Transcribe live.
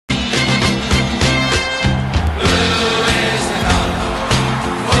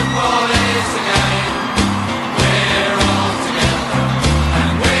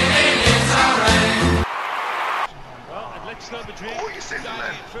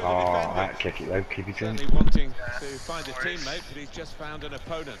Oh, that kick it though, keep it in. Certainly wanting to find a teammate, but he's just found an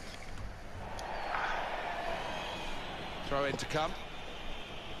opponent. Throw in to come.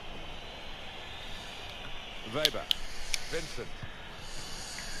 Weber. Vincent.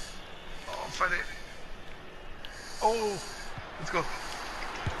 Oh, Freddie. Oh, let's go.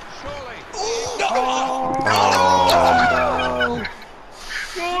 Surely. No!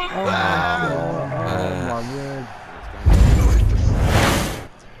 Oh my word.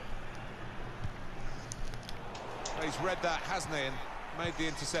 He's read that, hasn't he, and made the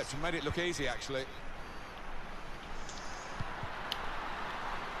interception, made it look easy actually.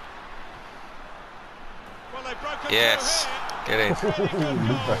 Well, they've broken yes, get in.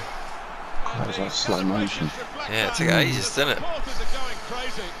 That was like slow motion. Yeah, it took ages, didn't it?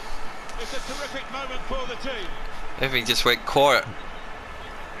 It's a terrific moment for the team. Everything just went quiet.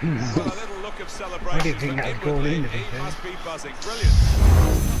 Well, a little look of celebration. I didn't think that had gone in. He must be buzzing. Brilliant.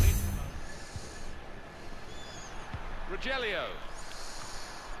 Rogelio.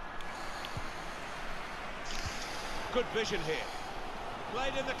 Good vision here.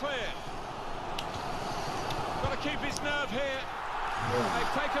 Played in the clear. Got to keep his nerve here.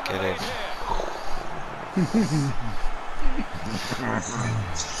 They've taken the lead here.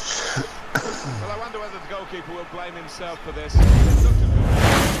 Well, I wonder whether the goalkeeper will blame himself for this.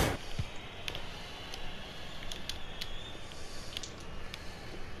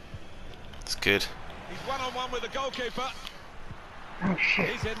 It's good. He's one-on-one with the goalkeeper. Oh shit.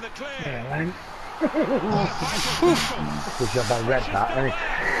 He's in the clear. Yeah, man. Good job I read that,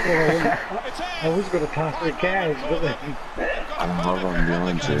 I was going to pass the cows, but I'm running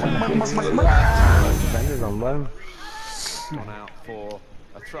behind you. Defenders on loan. Gone out for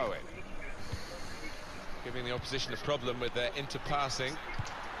a throw-in. Giving the opposition a problem with their interpassing.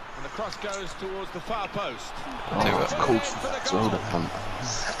 And the cross goes towards the far post. Oh, of course. It's all the fun.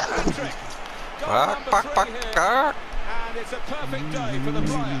 And it's a perfect day for the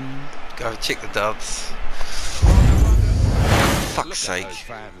player. Go check the dance. Fuck's sake.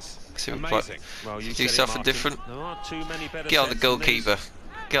 See well, do something different. Get on the goalkeeper.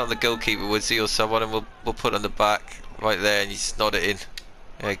 Get on the goalkeeper, Woodsy, or someone, and we'll put on the back right there, and you just nod it in.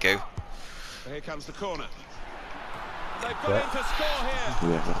 There you go. Here comes the corner. They've got in to score here.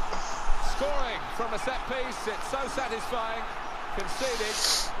 Yeah. Scoring from a set piece, it's so satisfying. Conceded,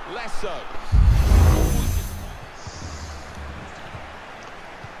 less so.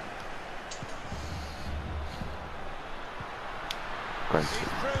 Great. He's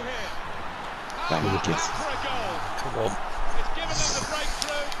through here. Thank you. For a goal. Come on. It's given them the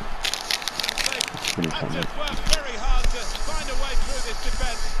breakthrough. They Finish had on to that. work very hard to find a way through this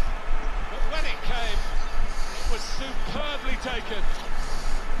defence. But when it came, it was superbly taken.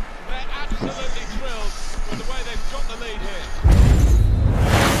 They're absolutely thrilled with the way they've got the lead here.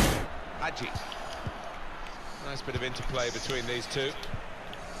 Hadji. Nice bit of interplay between these two.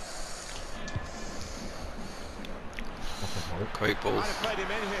 Great ball. Might have played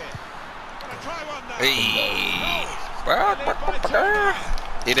him in here. Gonna try one now. Hey.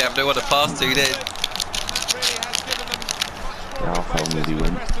 He'd have no one to pass to, did. That really has given them much more Yeah, I felt impressive really for the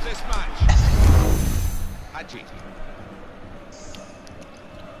win. rest of this match. Hadji.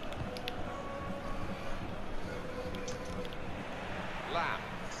 Lamb.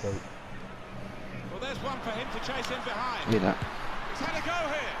 Well, there's one for him to chase in behind. Hear that? He's had a go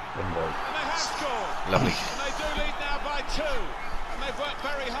here. And they have scored. Lovely. And they do lead now by 2. And they've worked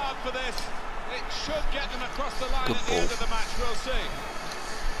very hard for this. It should get them across the line Good at the ball. end of the match. We'll see.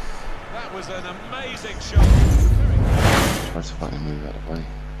 That was an amazing shot. Tried to fucking move out of the way.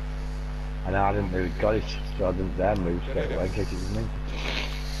 I know I didn't move, guys, so I didn't dare move straight away in case it was me.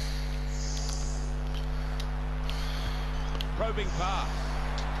 Probing pass.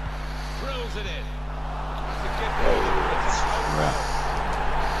 Drills it in.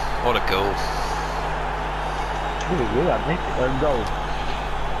 What a goal. Look at you, that Nick. Own goal.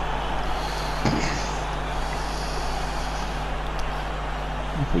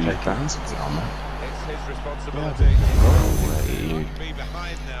 Well, you fans of it on that. It's his responsibility. He won't be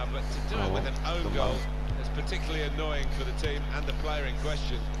behind now, but to do it with an own goal is particularly annoying for the team and the player in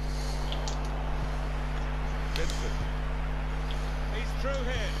question. Vincent. He's through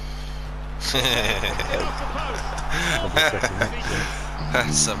here. Get off the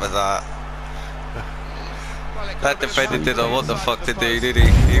post. Some of that. Well, it could That have been defender one didn't know what the inside fuck of to the do, post. did he?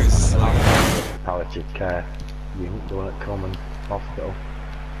 He was. Palliative care. You the one at Common Hospital.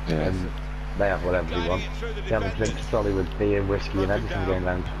 Yeah. And they have whatever they want. They have a drink trolley with beer, whiskey and everything going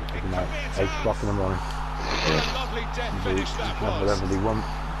round about 8 o'clock in the morning. What a lovely death They finish that have was. whatever they want.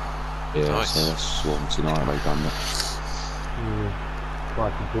 Yeah, Nice. so that's Swan tonight, they've done that.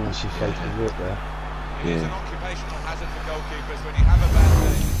 Quite a doing some safety work there. It is an occupational hazard for goalkeepers when you have a bad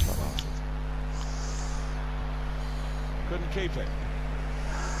day. Couldn't keep it.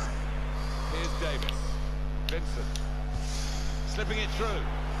 Here's Davis. Vincent. Slipping it through.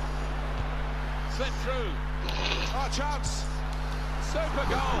 Slip through. Oh, chance. Super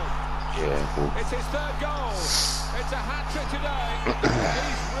goal. Yeah, well, It's his third goal. It's a hat-trick today.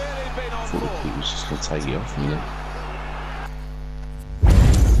 He's really been on I thought form. he was just going to take it off me then.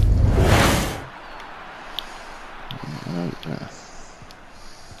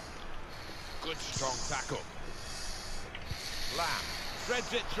 Good strong tackle. Lamb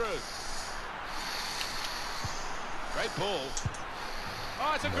threads it through. Great ball.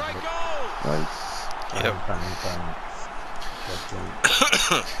 Oh, it's a great goal. Right. Yep.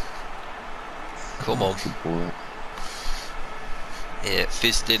 Come on. Good ball. Yeah,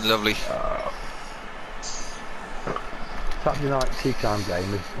 fizzed in, lovely. Saturday night tea-time game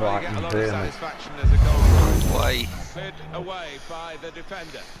with Well, you Brighton get a and lot of Burnley. satisfaction as a goal. Way. Cleared away by the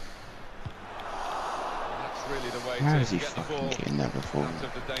defender. And that's really the way How to is he get the fucking ball getting that before? out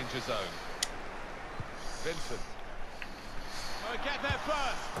of the danger zone. Vincent. Oh, get there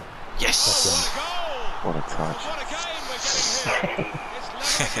first. Yes. What a goal! What a touch. What a game we're getting here. It's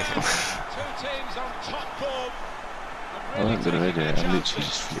level again. Two teams on top form. I wasn't going to hit it, I literally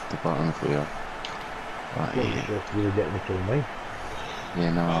just flicked the button for you. Right What here. was really getting to kill me?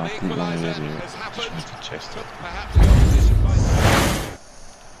 Yeah, no, Well, I the didn't want to hit equaliser it. has I just happened. wanted to chest it. Took perhaps the opposition by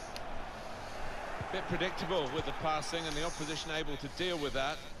a bit predictable with the passing and the opposition able to deal with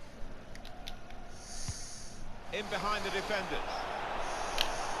that. In behind the defenders.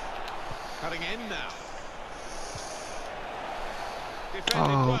 Cutting in now.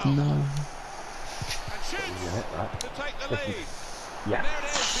 Defended Oh, well. no. And shoots to take the lead. Yeah. And there it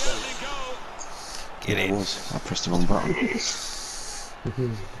is, the opening goal. Get Yeah, it in. was. I pressed the wrong button.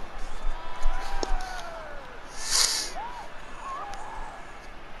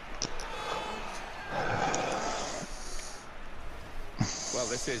 Well,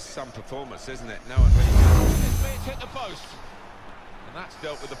 this is some performance, isn't it? No one really can. It's hit the post. And that's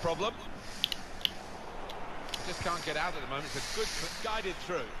dealt with the problem. Just can't get out at the moment. It's a good guided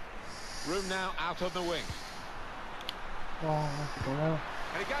through. Room now out on the wing. Oh, well.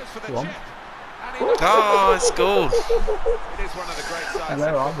 And he goes for the Go on. chip. And he knocks Oh, it's goal. it. It is one of the great sides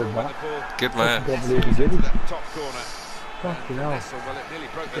know, of I've football been when back. the ball Good man. Can't believe he did to it. that top corner. Fucking hell. Nestle, well, it nearly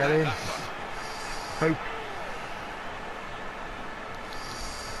broke the Get net, in. that one. Hope.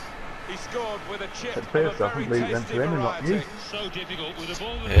 He scored with a chip At of first, a I very couldn't believe it went tasty to him and not variety. you. So difficult with the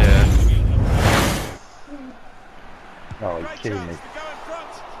ball. Yeah. Oh, Great you're kidding me. chance to go in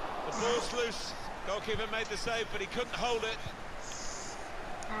front. The ball's loose. Goalkeeper made the save, but he couldn't hold it.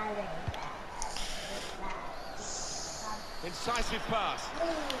 Incisive pass.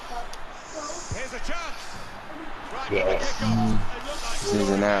 Here's a chance. Right, Yes. kick off. They look like This is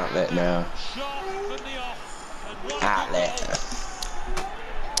an outlet now. Shot from the off. And what a Outlet. goal.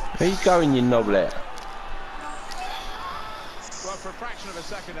 Where you going, you knoblet? Well, for a fraction of a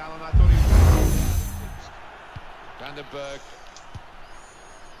second, Alan, I thought he was... Vandenberg.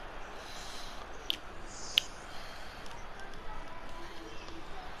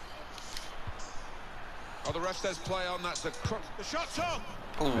 Oh, the rest there's play on. That's the shot's on.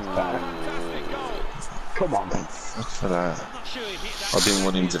 Fantastic goal. Come on. Thanks for that. I'm not sure he hit that. I didn't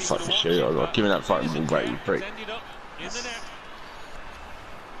want him to fucking shoot. I got given that fucking ball back, you prick. Ended up in the net.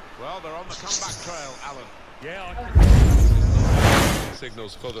 Well, they're on the comeback trail, Alan. Yeah,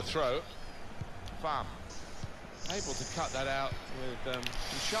 Signals for the throw. Farm able to cut that out with some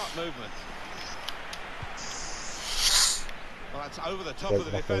sharp movement. Well, that's over the top of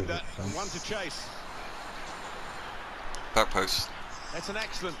the defender and one to chase. Back post. It's an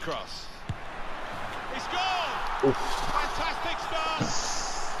excellent cross. He scored! Fantastic start!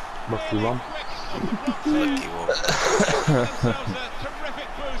 Must be Really one. quick on the block Lucky here. one. Themselves a terrific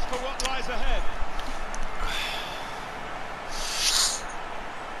boost for what lies ahead.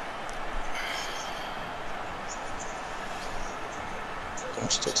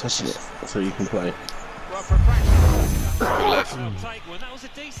 Stop touching it so you can play. Well, for a fraction of a second, Good left. I'll take one. That was a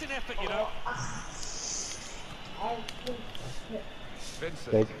decent effort, you know.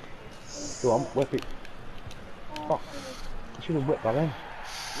 Vincent. Big. Go on, whip it. Fuck. I should have whipped that in.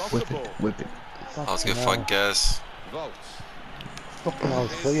 Lost Whip the ball. it, whip it. I was going to Fucking find Gaz. Volts. Fucking hell,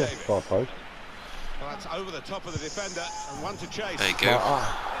 it's clear. Far post. Well, that's over the top of the defender and one to chase. There you And go.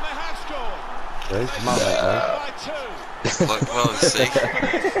 they have scored. There's They man lead there. by two. Look, well, see. It should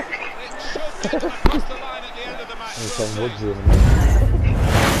get them across the line at the end of the match. There's We'll some see. woods in a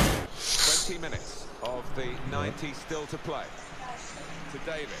minute. 20 minutes of the 90 still to play.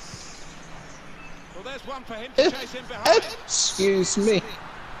 Davis. Well, there's one for him to chase in behind. Excuse me.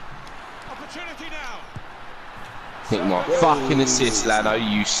 Opportunity now. Hit my fucking assist, Lano,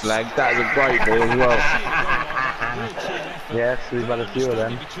 you slag. That was a great ball as well. Yes, we've had a few of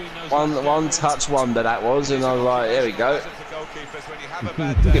them. One touch wonder that was, and I was like, there we go.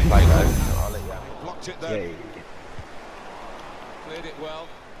 Good play though. I'll let you have it. Blocked it there. Yeah. Cleared it well.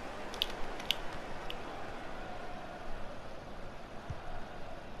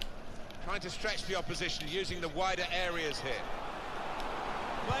 Trying to stretch the opposition using the wider areas here.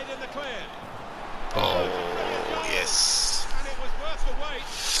 Played in the clear. Oh, yes. And it was worth the wait.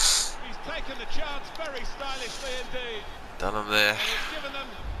 He's taken the chance very stylishly indeed. Done him there. And it's given them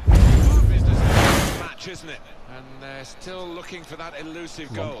more business in this match, isn't it? And they're still looking for that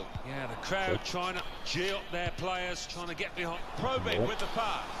elusive goal. Yeah, the crowd trying to gee up their players, trying to get behind. Probing with the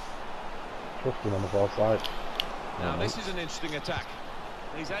pass. Trusting on the far side. Now this is an interesting attack.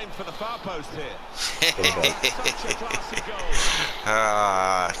 He's aimed for the far post here. There we go. Such a classy goal.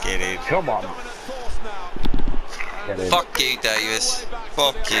 Ah, get in. Come on. Dominant force now. Get in. Fuck you, Davis.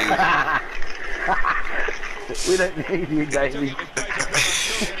 Fuck you. We don't need you, Davey.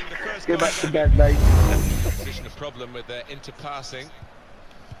 Go back to bed, mate. Position of problem with their interpassing.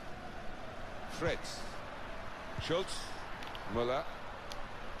 Fritz. Schultz. Muller.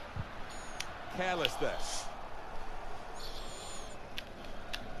 Careless there.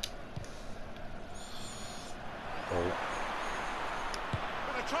 Gonna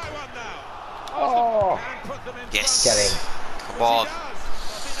try one now. Oh! And put them in Yes. Get in. Come on. I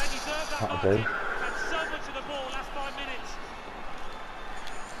think they deserve that. That'll Martin. do. Had so much of the ball last 5 minutes.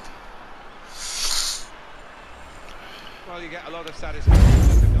 Well, you get a lot of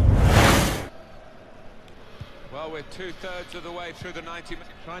satisfaction. Well, we're 2/3 of the way through the 90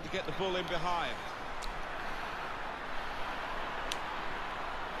 minutes. Trying to get the ball in behind.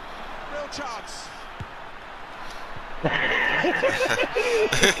 Real chance.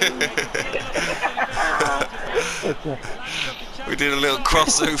 We did a little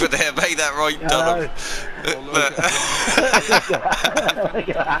crossover there, made that right, done him.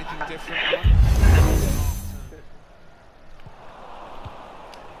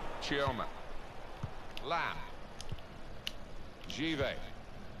 Chioma. Lamb. Give.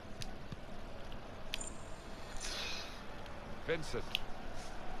 Vincent.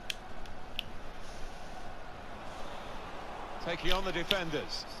 Taking on the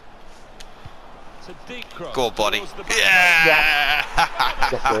defenders. It's a deep cross. Go on, buddy. Towards the back. Yeah!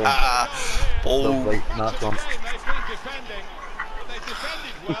 Oh, Lovely, nice one. They've been defending, but they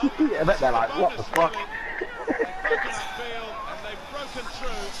defended well. I bet they're like, what the fuck? They've broken that field and they've broken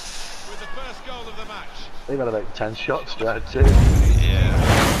through with the first goal of the match. They've had about 10 shots throughout too.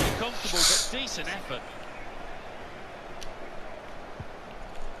 yeah. Comfortable but decent effort.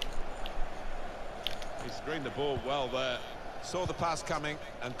 He screened the ball well there. Saw the pass coming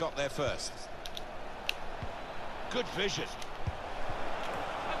and got there first. Good vision.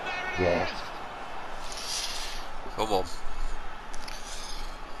 And there it Yeah. is. Come on.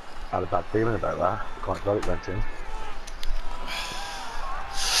 I had a bad feeling about that. Quite glad it went in.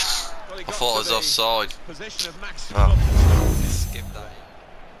 Well, he I got thought to it was the offside. Position of Max. Oh. Skip that.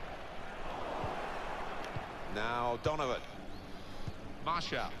 Now Donovan.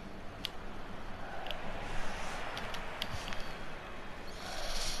 Marshall.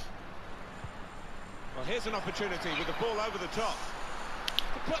 Well, here's an opportunity with the ball over the top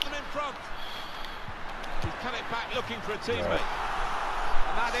to put them in front. He's cut it back looking for a teammate.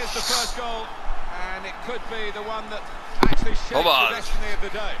 And that is the first goal, and it could be the one that actually shapes Come the on. destiny of the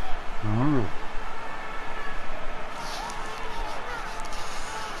day.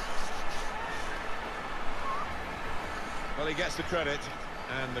 Well, he gets the credit,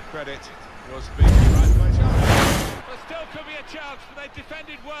 and the credit was being right by Charles. There still could be a chance, but they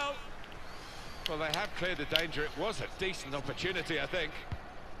defended well. Well, they have cleared the danger. It was a decent opportunity, I think.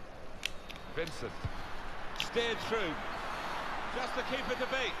 Vincent steered through, just to keep it to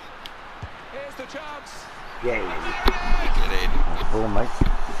beat. Here's the chance. Yeah. Get in. Good ball, mate.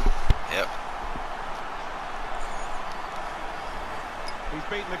 Yep. He's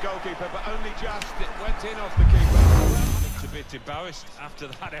beaten the goalkeeper, but only just. It went in off the keeper. It's a bit embarrassed after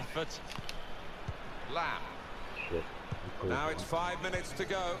that effort. Lamb. Shit. Now it's 5 minutes to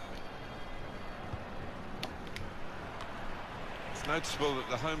go. It's noticeable that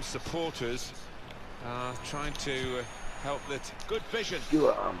the home supporters are trying to help that. Good vision. You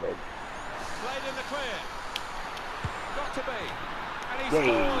are on, babe. Played in the clear. Got to be. And he Yay.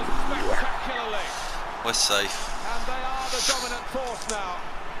 scores spectacularly. We're safe. And they are the dominant force now.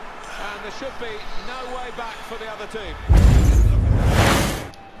 And there should be no way back for the other team.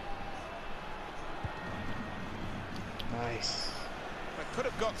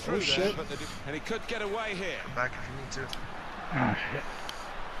 through there, but and he could get away here. Come back if you need to. Oh, shit.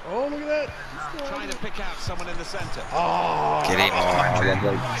 Oh, look at that. Trying to pick out someone in the centre. Oh, Get in. Oh,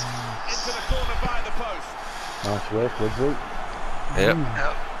 lovely. Into the corner by the post. Nice work, Woodley. Yep.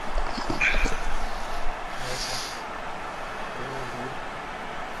 Yep.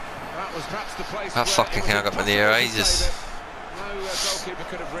 That was perhaps the place That where fucking it was hung up in the air impossible to ages. save it. No goalkeeper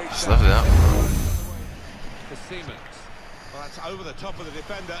could have reached It's lovely that. For Siemens. Well, that's over the top of the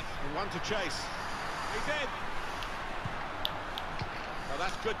defender and one to chase. He did. Well,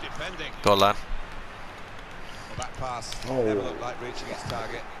 that's good defending. Go on, lad. Well, that pass Oh. never looked like reaching its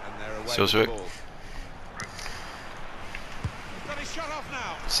target, and they're away So with the sweet. ball. He's got his shot off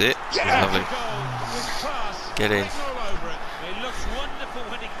now. That's it. Yeah, Lovely. goal with class. Get in. Written all over it. It looks wonderful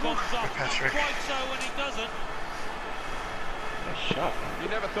when it comes off, not Patrick. quite so when it doesn't. nice shot. You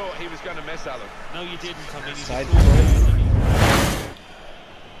never thought he was going to miss, Alan. No, you didn't. I mean, he's Side a cool foot. man.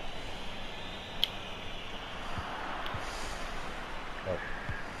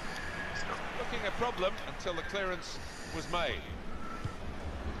 Looking a problem until the clearance was made.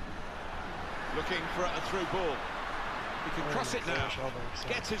 Looking for a through ball. He can cross it now.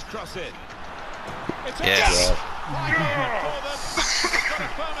 Gets his cross in. It's a Yes. goal! Right for them. They've got a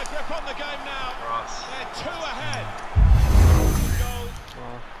firmer grip on the game now. Ross. They're 2 ahead. Goal.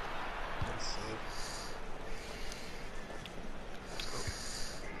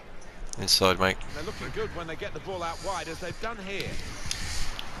 Inside, mate. They're looking good when they get the ball out wide, as they've done here.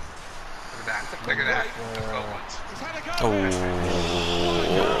 Look at that. Look at that. Go once. He's had a go. Oh.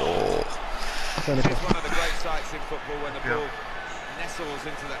 This is one of the great sights in football when the ball nestles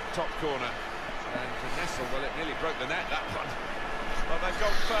into that top corner. And to nestle, well, it nearly broke the net, that one. Well, they've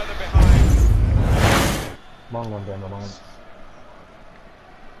gone further behind. Long one down the line.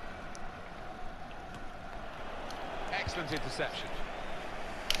 Excellent interception.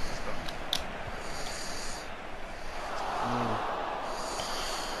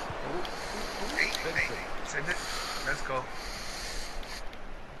 Hey, send it. Let's go.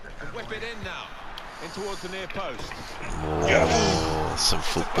 And whip it in now. In towards the near post. Oh, some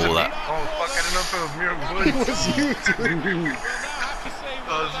football that. Oh, fuck, I don't know if it was me or Woods. What was you doing? We'll now have to see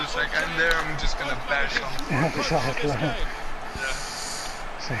I was just like, I'm there, I'm just gonna bash on. It's like, Yeah.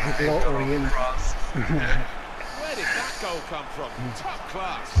 it's like lottery in. Ross. Where did that goal come from? Top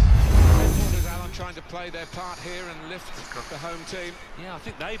class. Headquarters, Alan, trying to play their part here and lift the home team. Yeah, I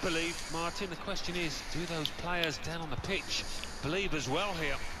think they believe, Martin. The question is, do those players down on the pitch believe as well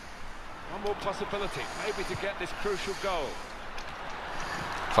here? One more possibility, maybe to get this crucial goal.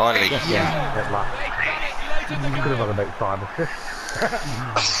 Finally. Yeah, at last. They've done it late in the Could have game. had about 5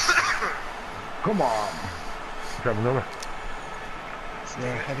 assists. Come on. Grab another.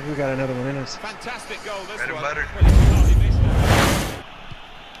 Yeah, I think we got another one in us. Fantastic goal, this Bread and one. butter. But it's hardly missed it.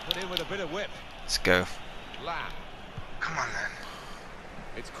 Put in with a bit of whip. Let's go. Lamb. Come on, man.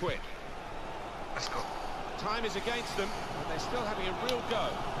 It's quick. Let's go. Time is against them, but they're still having a real go.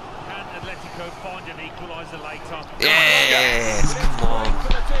 Can Atletico find an equaliser later? Yes, come on. For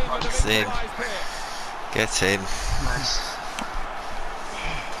the team that have It's in. equalised here. Get in. Nice.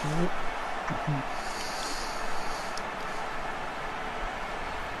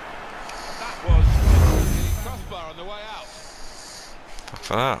 That was the crossbar on the way out. Fuck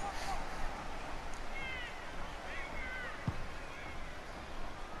for that.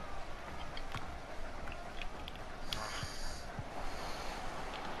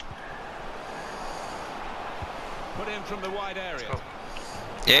 Put in from the wide area. Let's go.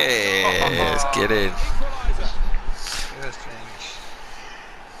 Yes, get in. Equaliser. Yes, change.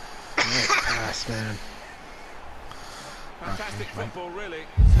 Nice pass, man. Fantastic football, really.